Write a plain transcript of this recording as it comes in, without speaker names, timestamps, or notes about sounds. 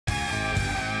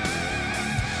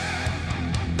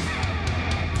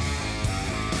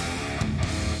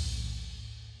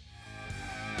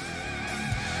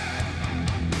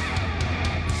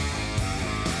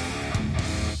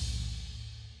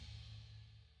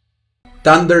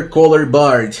Thundercaller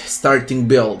Bard, starting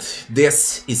build.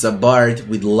 This is a bard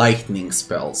with lightning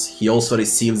spells. He also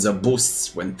receives a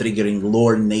boost when triggering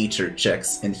lore nature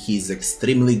checks, and he is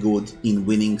extremely good in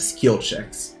winning skill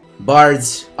checks.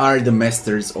 Bards are the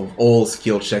masters of all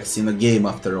skill checks in the game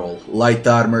after all. Light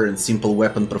armor and simple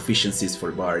weapon proficiencies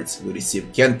for bards. We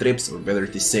receive cantrips, or better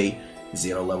to say,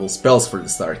 0 level spells for the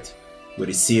start. We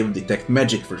receive detect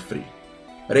magic for free.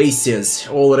 Races.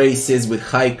 All races with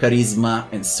high charisma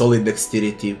and solid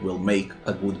dexterity will make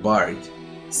a good bard.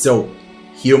 So,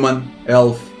 human,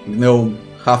 elf, gnome,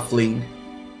 halfling,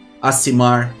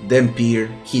 Aasimar, Dhampir,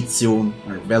 Kitsune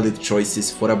are valid choices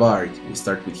for a bard. We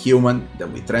start with human,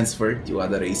 then we transfer to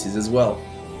other races as well.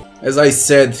 As I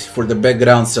said, for the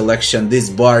background selection, this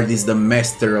bard is the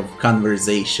master of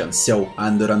conversation, so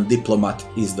Underrun Diplomat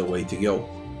is the way to go.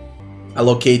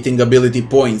 Allocating ability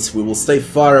points, we will stay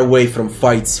far away from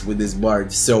fights with this bard,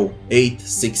 so 8,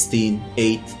 16,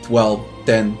 8, 12,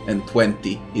 10 and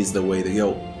 20 is the way to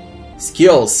go.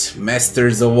 Skills,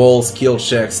 masters of all skill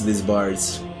checks, these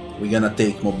bards. We're gonna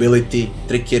take mobility,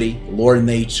 trickery, lore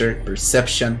nature,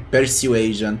 perception,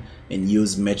 persuasion and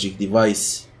use magic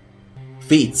device.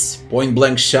 Feats, point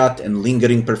blank shot and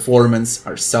lingering performance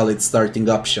are solid starting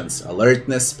options.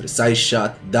 Alertness, precise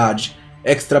shot, dodge,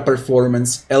 extra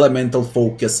performance, elemental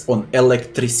focus on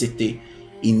electricity,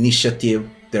 initiative,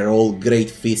 they're all great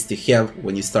feats to have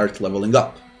when you start leveling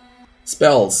up.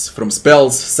 Spells. From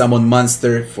spells, summon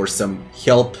monster for some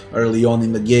help early on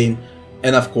in the game,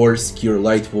 and of course cure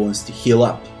light wounds to heal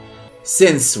up.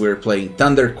 Since we're playing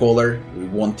Thundercaller, we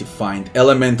want to find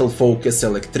elemental focus,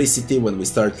 electricity when we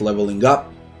start leveling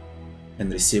up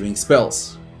and receiving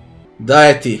spells.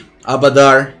 Deity,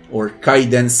 Abadar or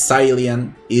Kaiden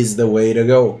Sylian is the way to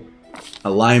go.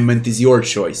 Alignment is your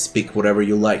choice, pick whatever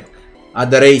you like.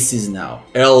 Other races now,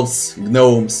 elves,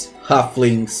 gnomes,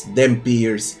 halflings,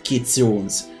 Dhampirs,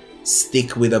 kitsunes.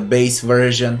 Stick with a base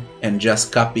version and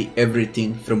just copy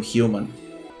everything from human.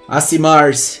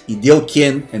 Aasimars,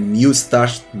 Idilkin and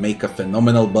Mustache make a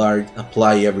phenomenal bard,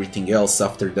 apply everything else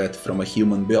after that from a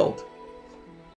human build.